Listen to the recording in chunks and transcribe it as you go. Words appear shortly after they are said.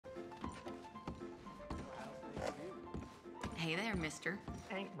Hey there, mister.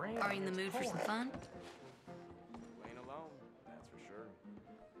 Ain't random. Are you in the mood for some fun? You ain't alone, that's for sure.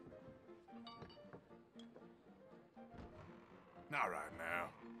 Not right now.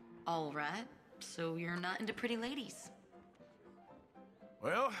 All right. So you're not into pretty ladies.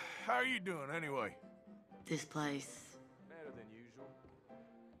 Well, how are you doing anyway? This place. Better than usual.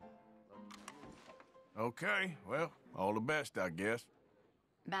 Okay, well, all the best, I guess.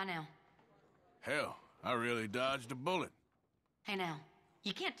 Bye now. Hell, I really dodged a bullet. Hey now,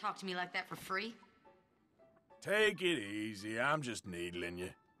 you can't talk to me like that for free. Take it easy, I'm just needling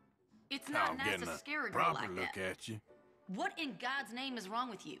you. It's not nice getting to a scare a girl proper like look that. at you. What in God's name is wrong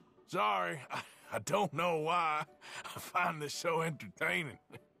with you? Sorry, I don't know why. I find this so entertaining.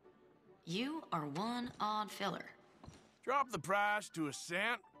 You are one odd filler. Drop the price to a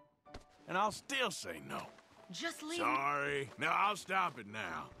cent, and I'll still say no. Just leave. Sorry. No, I'll stop it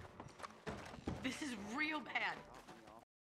now. This is real bad.